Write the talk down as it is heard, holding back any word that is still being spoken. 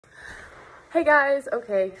Hey guys,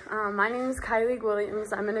 okay, my name is Kylie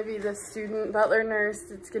Williams. I'm going to be the student butler nurse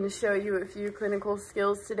that's going to show you a few clinical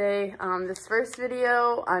skills today. This first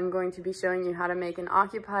video, I'm going to be showing you how to make an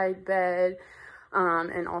occupied bed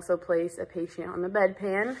and also place a patient on the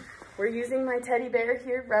bedpan. We're using my teddy bear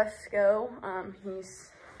here, Rusco.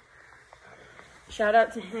 Shout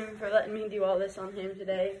out to him for letting me do all this on him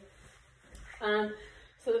today.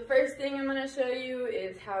 So the first thing I'm going to show you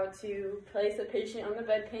is how to place a patient on the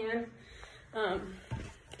bedpan.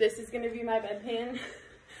 This is going to be my bedpan.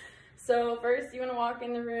 So first you want to walk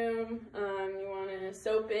in the room, you want to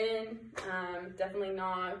soap in, definitely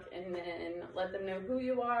knock, and then let them know who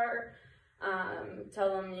you are.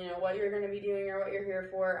 Tell them, what you're going to be doing or what you're here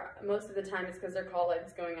for. Most of the time it's because their call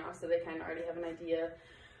light's going off, so they kind of already have an idea.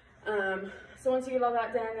 So once you get all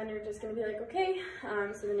that done, then you're just going to be like, okay,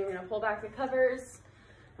 so then you're going to pull back the covers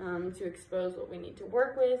to expose what we need to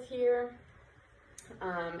work with here.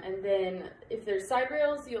 And then if there's side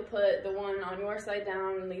rails, you'll put the one on your side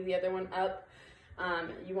down and leave the other one up.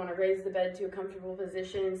 You want to raise the bed to a comfortable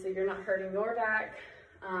position so you're not hurting your back.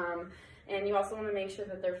 And you also want to make sure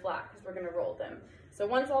that they're flat because we're going to roll them. So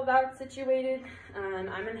once all that's situated,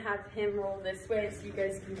 I'm going to have him roll this way so you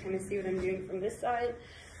guys can kind of see what I'm doing from this side.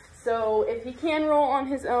 So if he can roll on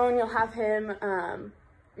his own, you'll have him,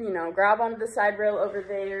 grab onto the side rail over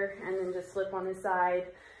there and then just slip on his side.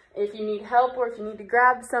 If you need help or if you need to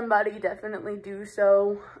grab somebody, definitely do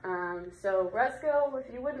so. So Rusco,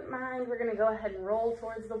 if you wouldn't mind, we're gonna go ahead and roll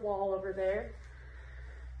towards the wall over there.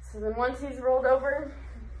 So then once he's rolled over,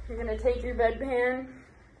 you're gonna take your bedpan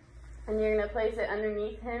and you're gonna place it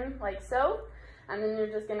underneath him like so. And then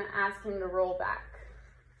you're just gonna ask him to roll back.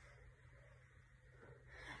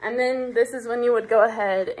 And then this is when you would go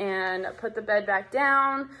ahead and put the bed back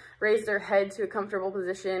down, raise their head to a comfortable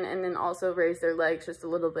position, and then also raise their legs just a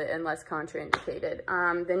little bit and less contraindicated.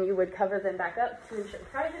 Then you would cover them back up to ensure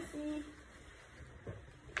privacy.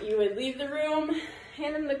 You would leave the room,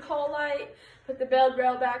 hand them the call light, put the bed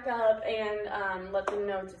rail back up, and let them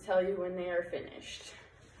know to tell you when they are finished.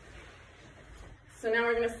 So now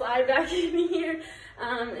we're going to slide back in here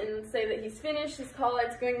and say that he's finished. His call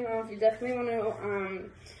light's going off. You definitely want to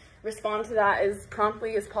respond to that as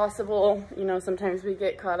promptly as possible. Sometimes we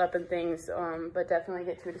get caught up in things, but definitely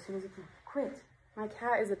get to it as soon as you can. Quit. My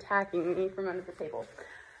cat is attacking me from under the table.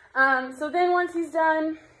 So then once he's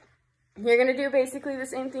done, you're going to do basically the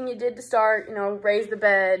same thing you did to start. Raise the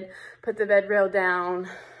bed, put the bed rail down,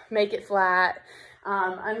 make it flat,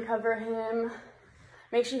 uncover him.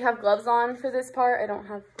 Make sure you have gloves on for this part. I don't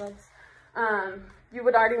have gloves. You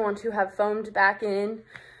would already want to have foamed back in,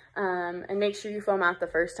 and make sure you foam out the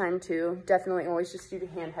first time too. Definitely always just do the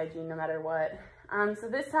hand hygiene no matter what. So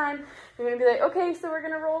this time you're gonna be like, okay, so we're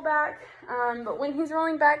gonna roll back. But when he's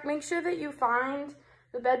rolling back, make sure that you find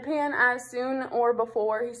the bedpan as soon or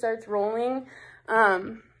before he starts rolling,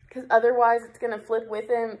 because otherwise it's gonna flip with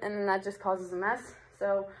him and then that just causes a mess.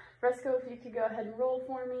 So Rusco, if you could go ahead and roll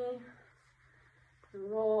for me.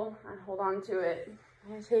 Roll and hold on to it.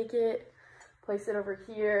 And take it, place it over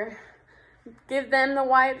here. Give them the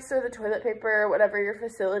wipes or the toilet paper, whatever your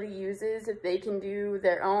facility uses, if they can do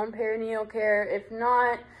their own perineal care. If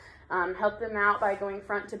not, help them out by going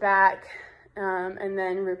front to back and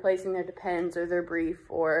then replacing their Depends or their brief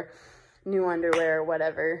or new underwear or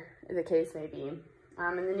whatever the case may be.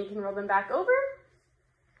 And then you can roll them back over.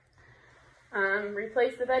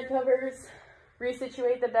 Replace the bed covers.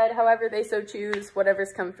 Resituate the bed however they so choose,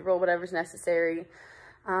 whatever's comfortable, whatever's necessary.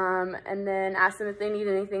 And then ask them if they need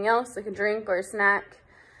anything else, like a drink or a snack.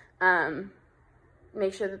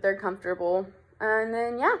 Make sure that they're comfortable. And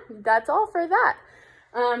then, yeah, that's all for that.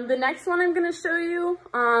 The next one I'm going to show you,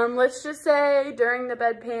 let's just say during the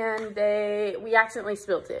bedpan, we accidentally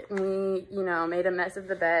spilt it. We, made a mess of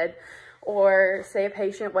the bed. Or say a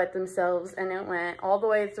patient wet themselves and it went all the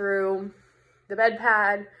way through the bed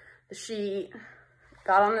pad, the sheet,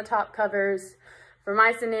 got on the top covers. For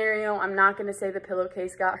my scenario, I'm not going to say the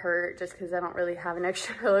pillowcase got hurt just because I don't really have an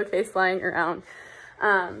extra pillowcase lying around.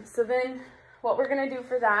 So then what we're going to do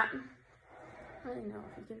for that, I don't know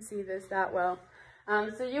if you can see this that well.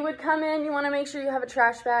 So you would come in, you want to make sure you have a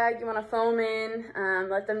trash bag, you want to foam in,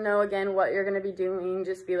 let them know again what you're going to be doing.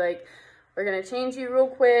 Just be like, we're going to change you real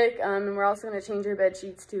quick, and we're also going to change your bed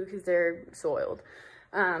sheets too because they're soiled.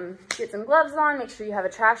 Get some gloves on, make sure you have a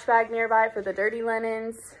trash bag nearby for the dirty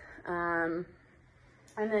linens, and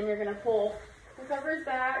then you're gonna pull the covers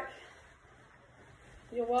back,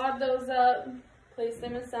 you'll wad those up, place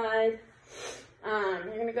them aside.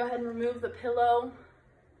 You're gonna go ahead and remove the pillow.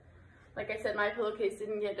 Like I said, my pillowcase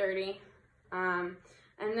didn't get dirty. And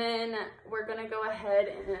then we're gonna go ahead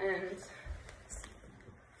and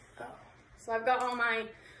So I've got all my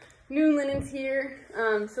new linens here.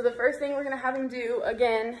 So the first thing we're gonna have him do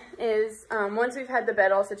again is, once we've had the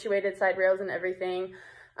bed all situated, side rails and everything,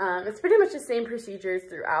 it's pretty much the same procedures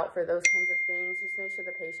throughout for those kinds of things. Just make sure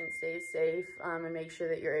the patient stays safe, and make sure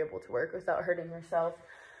that you're able to work without hurting yourself.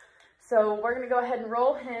 So we're gonna go ahead and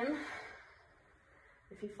roll him.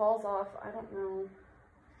 If he falls off, I don't know.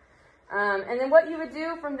 And then what you would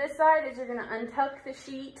do from this side is you're gonna untuck the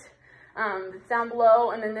sheet that's down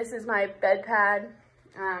below, and then this is my bed pad.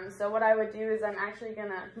 So what I would do is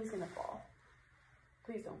he's gonna fall.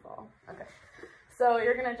 Please don't fall. Okay. So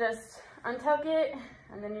you're gonna just untuck it,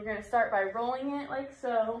 and then you're gonna start by rolling it like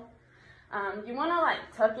so. You wanna like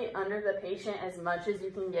tuck it under the patient as much as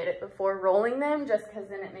you can get it before rolling them, just because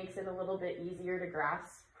then it makes it a little bit easier to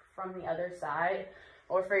grasp from the other side,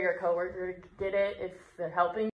 or for your coworker to get it if they're helping.